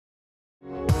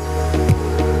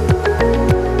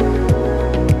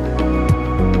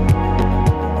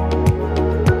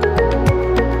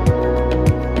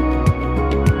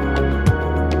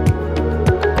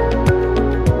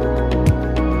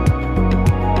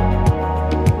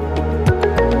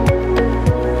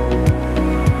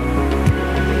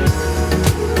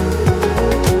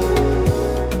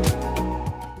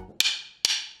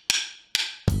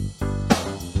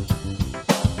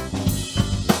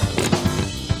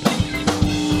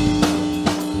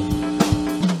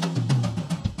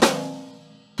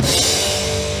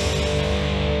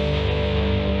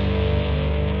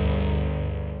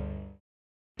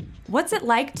What's it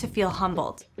like to feel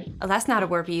humbled? Oh, that's not a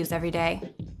word we use every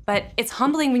day. But it's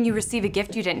humbling when you receive a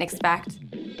gift you didn't expect.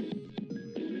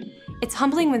 It's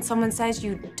humbling when someone says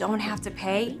you don't have to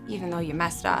pay, even though you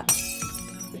messed up.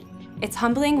 It's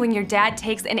humbling when your dad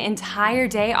takes an entire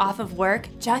day off of work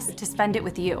just to spend it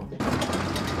with you.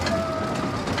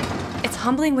 It's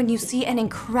humbling when you see an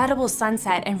incredible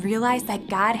sunset and realize that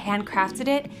God handcrafted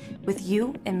it with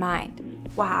you in mind.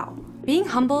 Wow. Being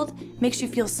humbled makes you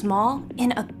feel small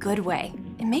in a good way.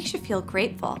 It makes you feel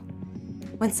grateful.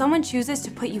 When someone chooses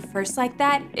to put you first like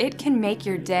that, it can make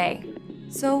your day.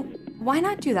 So why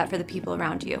not do that for the people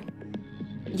around you?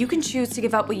 You can choose to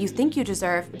give up what you think you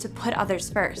deserve to put others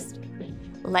first.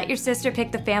 Let your sister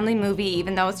pick the family movie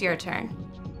even though it's your turn.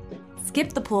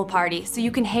 Skip the pool party so you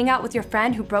can hang out with your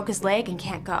friend who broke his leg and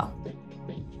can't go.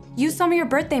 Use some of your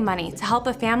birthday money to help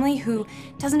a family who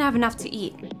doesn't have enough to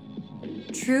eat.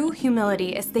 True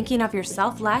humility is thinking of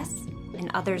yourself less and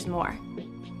others more.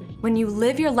 When you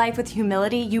live your life with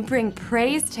humility, you bring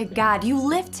praise to God. You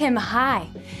lift Him high,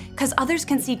 because others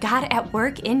can see God at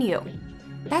work in you.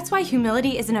 That's why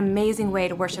humility is an amazing way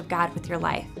to worship God with your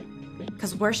life.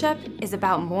 Because worship is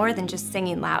about more than just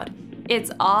singing loud.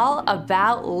 It's all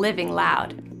about living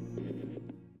loud.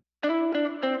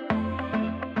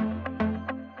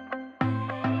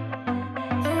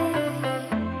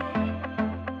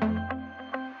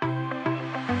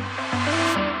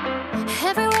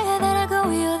 Everywhere that I go,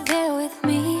 you're there with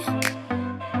me.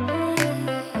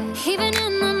 Even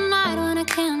in the night when I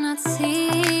cannot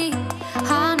see,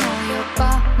 I know you're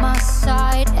by my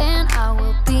side and I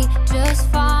will be just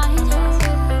fine.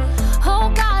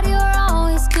 Oh God, you're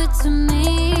always good to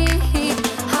me.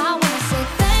 I wanna say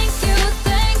thank you,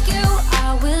 thank you.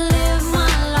 I will live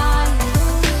my life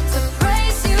to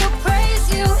praise you,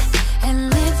 and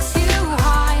lift you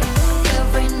high.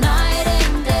 Every night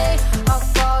and day I'll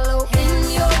follow in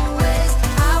your ways.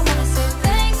 I wanna say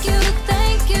thank you,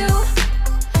 thank you.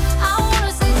 I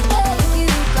wanna say thank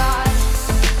you, God.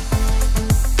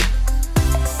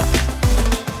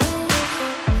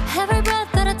 Every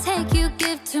breath that I take, you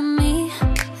give to me.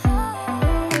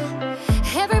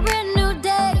 Every brand new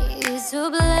day is a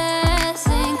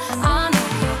blessing. I know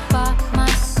you're by my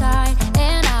side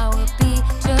and I will be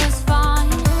just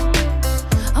fine.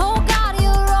 Oh God,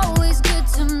 you're always good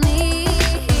to me.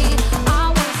 I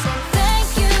wanna say thank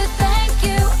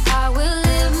you. I will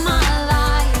live my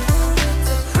life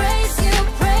to praise you,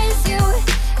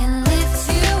 and lift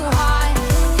you high.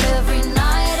 Every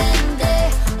night and day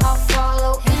I'll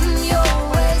follow in your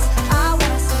ways. I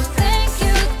wanna say thank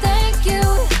you.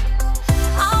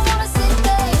 I wanna say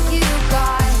thank you,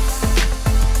 God.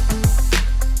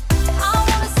 I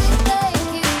wanna say thank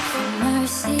you for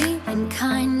mercy and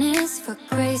kindness, for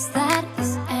grace that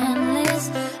is endless,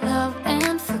 love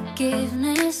and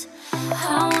forgiveness.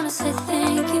 I wanna say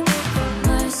thank you for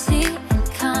mercy and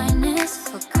kindness,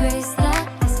 for grace that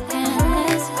is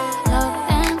endless, love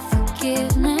and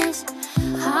forgiveness.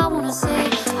 I wanna say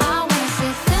thank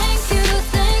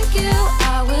you.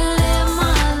 I will live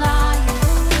my life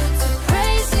to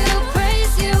praise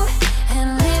you, and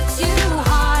lift you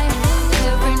high.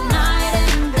 Every night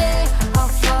and day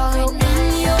I'll follow in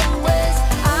your ways.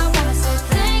 I wanna say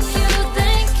thank you.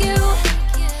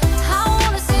 I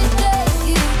wanna say thank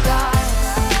you, God.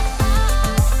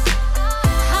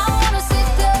 I wanna say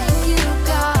thank you,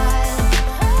 God.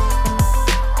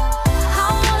 I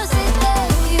wanna say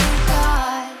thank you,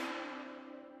 God.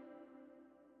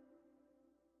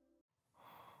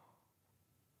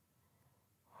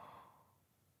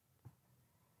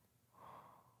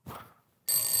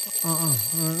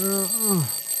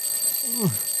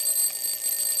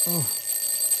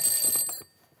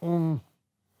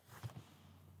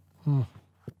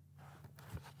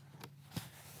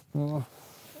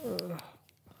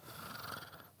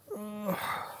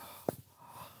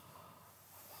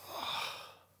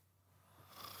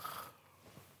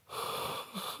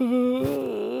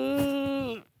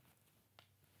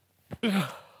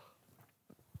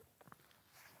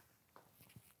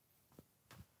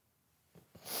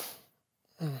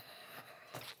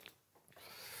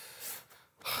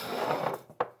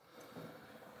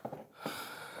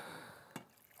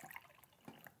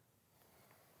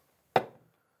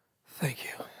 Thank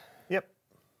you. Yep.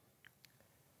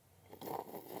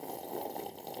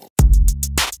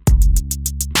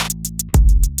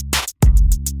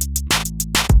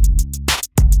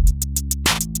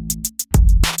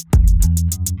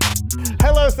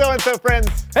 Hello, so-and-so friends.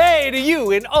 Hey to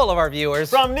you and all of our viewers.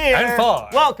 From near and far.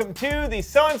 Welcome to the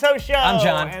So-and-so Show. I'm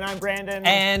John. And I'm Brandon.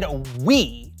 And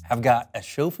we have got a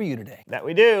show for you today. That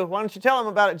we do. Why don't you tell them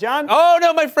about it, John? Oh,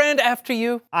 no, my friend, after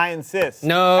you. I insist.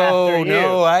 No, After you.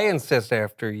 no, I insist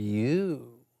after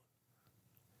you.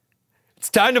 It's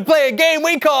time to play a game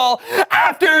we call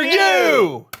After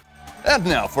You! And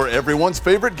now for everyone's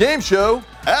favorite game show,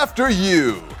 After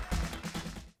You.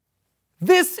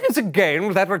 This is a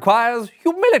game that requires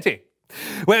humility,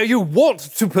 where you want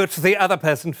to put the other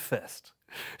person first.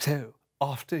 So,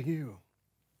 after you.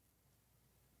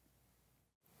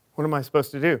 What am I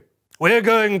supposed to do? We're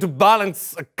going to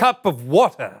balance a cup of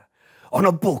water on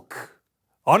a book,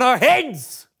 on our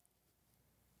heads.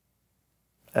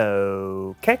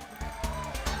 Okay.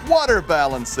 Water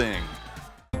balancing.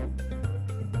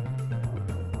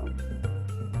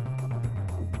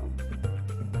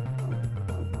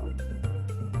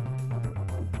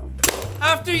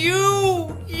 After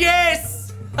you!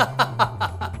 Yes!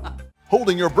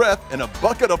 Holding your breath in a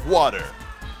bucket of water.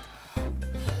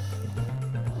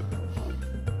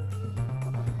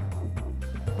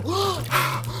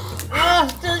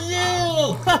 After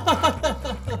you!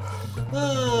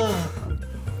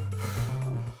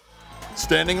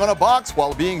 Standing on a box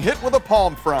while being hit with a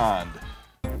palm frond.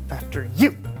 After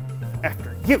you.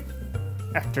 After you.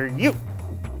 After you.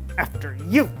 After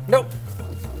you. Nope.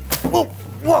 Whoa,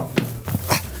 whoa.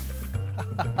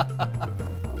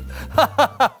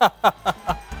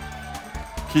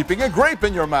 Keeping a grape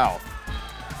in your mouth.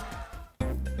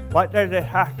 What does it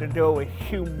have to do with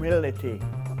humility?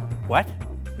 What?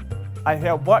 I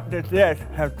said, what does this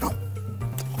have to...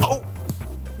 Oh!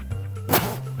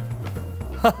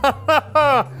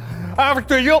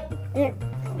 After you!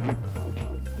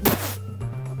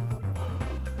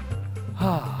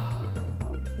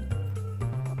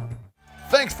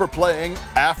 Thanks for playing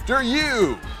After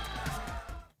You.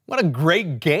 What a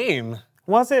great game.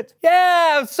 Was it?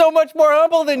 Yeah, I'm so much more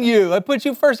humble than you. I put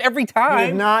you first every You time.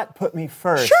 did not put me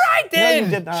first. Sure I did. No,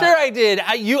 you did not. Sure I did.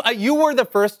 You were the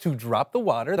first to drop the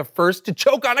water, the first to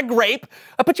choke on a grape.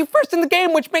 I put you first in the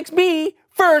game, which makes me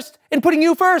first in putting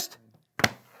you first.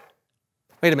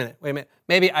 Wait a minute.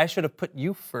 Maybe I should have put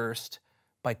you first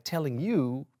by telling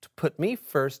you to put me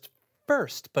first.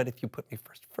 But if you put me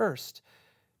first,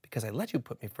 because I let you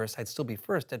put me first, I'd still be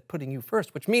first at putting you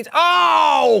first, which means,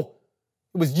 oh!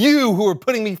 It was you who were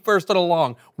putting me first all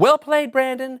along. Well played,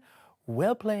 Brandon.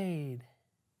 Well played.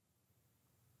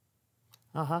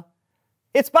 Uh-huh.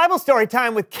 It's Bible story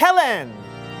time with Kellen.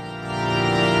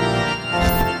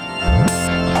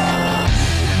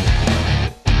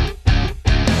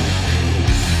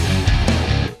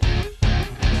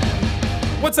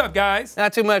 What's up, guys?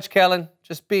 Not too much, Kellen.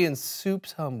 Just being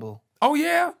soups humble. Oh,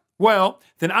 yeah? Well,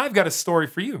 then I've got a story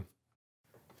for you.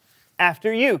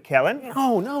 After you, Kellen.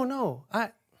 No.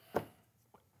 I'm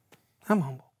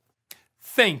humble.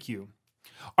 Thank you.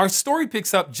 Our story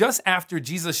picks up just after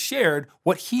Jesus shared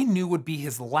what he knew would be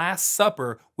his last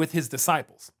supper with his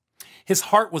disciples. His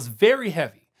heart was very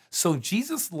heavy, so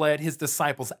Jesus led his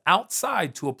disciples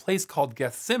outside to a place called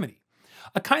Gethsemane,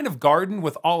 a kind of garden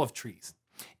with olive trees.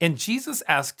 And Jesus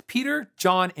asked Peter,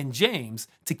 John, and James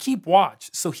to keep watch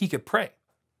so he could pray.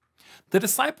 The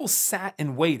disciples sat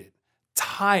and waited,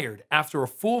 tired after a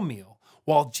full meal,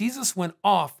 while Jesus went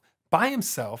off by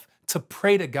himself to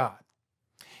pray to God.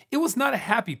 It was not a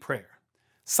happy prayer.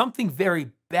 Something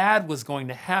very bad was going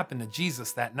to happen to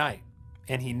Jesus that night,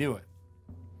 and he knew it.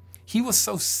 He was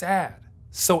so sad,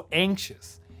 so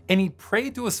anxious, and he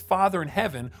prayed to his Father in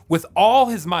heaven with all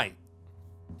his might.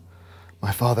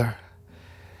 My Father,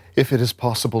 if it is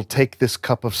possible, take this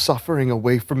cup of suffering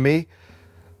away from me.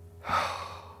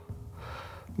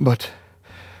 But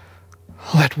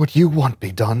let what you want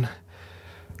be done,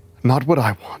 not what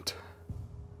I want.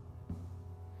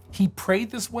 He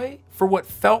prayed this way for what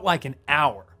felt like an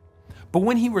hour. But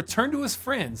when he returned to his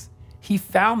friends, he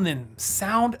found them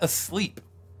sound asleep.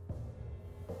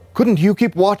 Couldn't you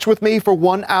keep watch with me for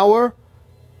 1 hour?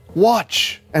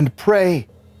 Watch and pray.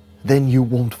 Then you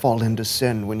won't fall into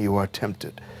sin when you are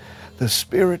tempted. The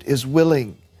spirit is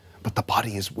willing, but the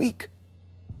body is weak.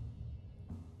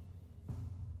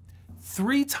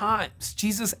 3 times,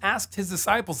 Jesus asked his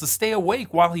disciples to stay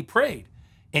awake while he prayed.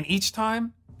 And each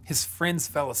time, his friends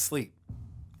fell asleep.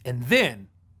 And then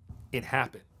it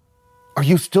happened. Are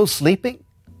you still sleeping?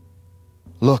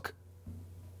 Look,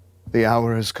 the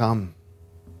hour has come.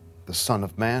 The Son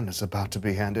of Man is about to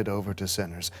be handed over to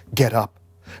sinners. Get up.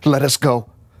 Let us go.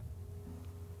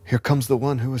 Here comes the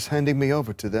one who is handing me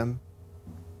over to them.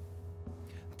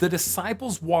 The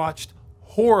disciples watched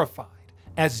horrified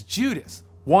as Judas,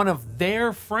 one of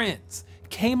their friends,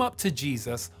 came up to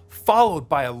Jesus, followed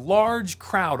by a large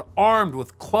crowd armed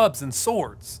with clubs and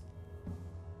swords.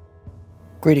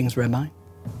 Greetings, Rabbi.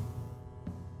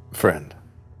 Friend,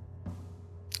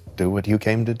 do what you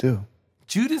came to do.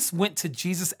 Judas went to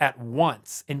Jesus at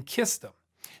once and kissed him.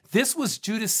 This was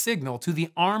Judas' signal to the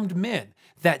armed men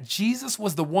that Jesus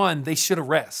was the one they should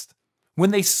arrest.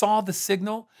 When they saw the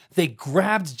signal, they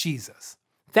grabbed Jesus.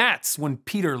 That's when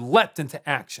Peter leapt into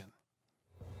action.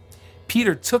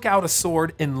 Peter took out a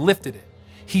sword and lifted it.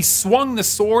 He swung the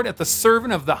sword at the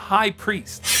servant of the high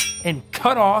priest and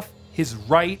cut off his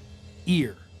right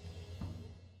ear.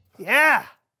 Yeah.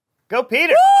 Go,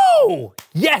 Peter. Woo!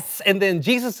 Yes! And then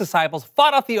Jesus' disciples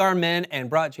fought off the armed men and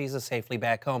brought Jesus safely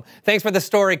back home. Thanks for the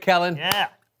story, Kellen. Yeah.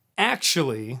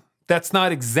 Actually, that's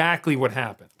not exactly what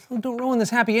happened. Oh, don't ruin this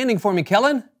happy ending for me,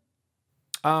 Kellen.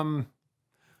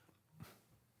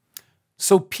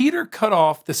 So Peter cut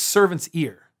off the servant's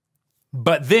ear.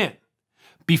 But then,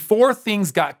 before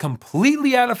things got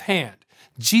completely out of hand,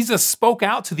 Jesus spoke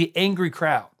out to the angry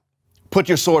crowd. Put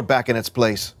your sword back in its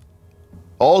place.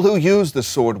 All who use the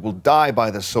sword will die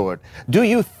by the sword. Do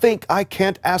you think I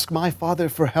can't ask my Father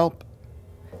for help?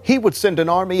 He would send an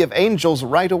army of angels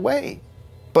right away.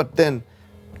 But then,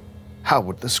 how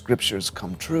would the scriptures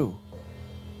come true?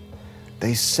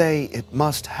 They say it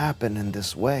must happen in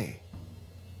this way.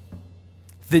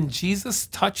 Then Jesus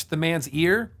touched the man's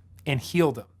ear and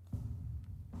healed him.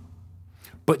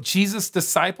 But Jesus'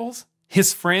 disciples,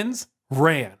 his friends,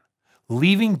 ran,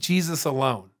 leaving Jesus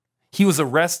alone. He was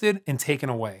arrested and taken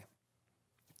away.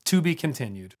 To be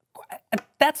continued.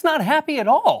 That's not happy at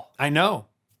all. I know,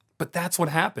 but that's what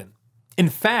happened. In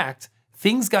fact,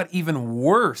 things got even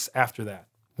worse after that.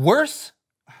 Worse?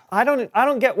 I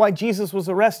don't get why Jesus was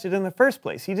arrested in the first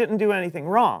place. He didn't do anything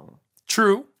wrong.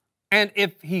 True. And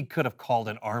if he could have called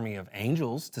an army of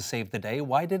angels to save the day,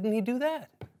 why didn't he do that?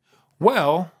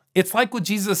 Well, it's like what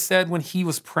Jesus said when he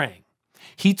was praying.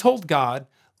 He told God,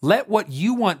 "Let what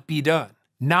you want be done,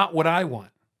 not what I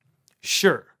want."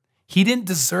 Sure, he didn't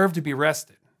deserve to be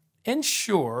arrested. And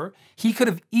sure, he could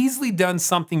have easily done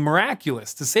something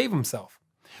miraculous to save himself.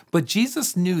 But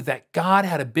Jesus knew that God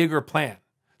had a bigger plan,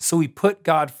 so he put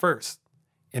God first.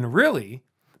 And really,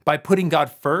 by putting God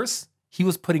first, he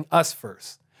was putting us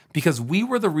first, because we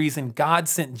were the reason God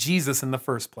sent Jesus in the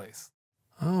first place.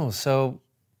 Oh, so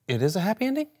it is a happy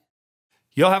ending?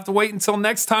 You'll have to wait until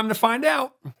next time to find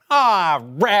out. Ah,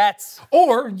 rats!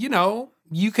 Or,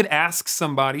 you could ask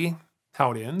somebody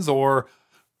how it ends, or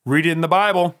read it in the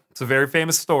Bible. It's a very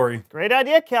famous story. Great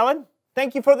idea, Kellen.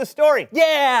 Thank you for the story.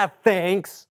 Yeah,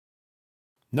 thanks.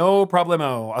 No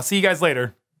problemo. I'll see you guys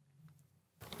later.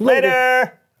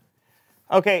 Later.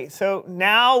 Okay, so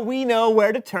now we know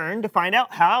where to turn to find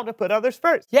out how to put others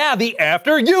first. Yeah, the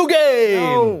After You game!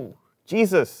 Oh,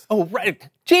 Jesus. Oh, right.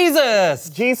 Jesus!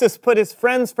 Jesus put his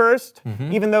friends first,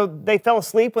 even though they fell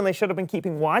asleep when they should have been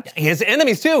keeping watch. His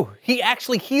enemies, too. He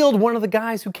actually healed one of the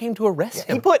guys who came to arrest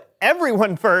him. He put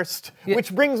everyone first,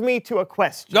 which brings me to a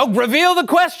question. Oh, reveal the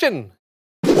question!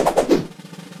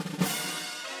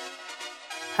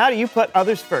 How do you put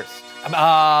others first?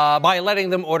 By letting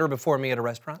them order before me at a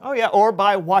restaurant. Oh, yeah, or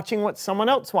by watching what someone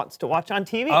else wants to watch on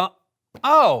TV.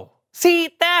 Oh. See,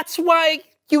 that's why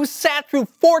you sat through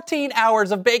 14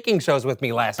 hours of baking shows with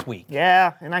me last week.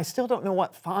 Yeah, and I still don't know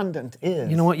what fondant is.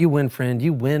 You know what? You win, friend.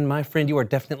 You win, my friend. You are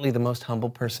definitely the most humble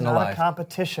person Not alive. a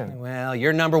competition. Well,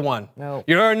 you're number one. No.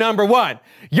 You're number one.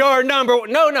 You're number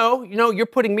one. No, you're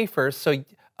putting me first, so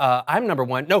I'm number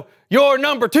one. No, you're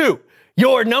number two.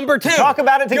 You're number two. Talk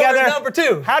about it together. You're number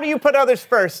two. How do you put others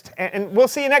first? And we'll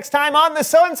see you next time on the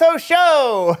So-and-So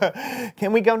Show.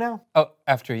 Can we go now? Oh,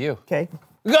 after you. Okay.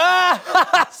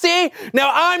 See?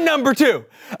 Now I'm number two.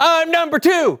 I'm number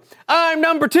two. I'm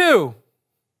number two.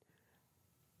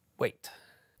 Wait.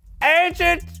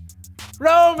 Ancient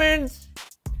Romans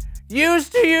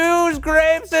used to use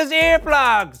grapes as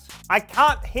earplugs. I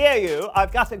can't hear you.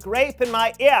 I've got a grape in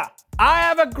my ear. I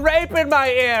have a grape in my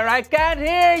ear. I can't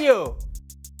hear you.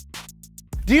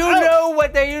 Do you know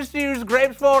what they used to use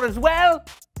grapes for as well?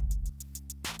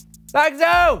 Like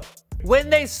so.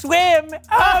 When they swim.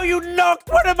 Oh, you knocked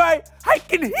one of my. I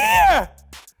can hear.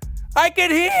 I can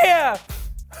hear.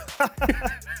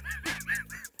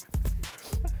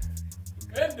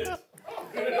 End it.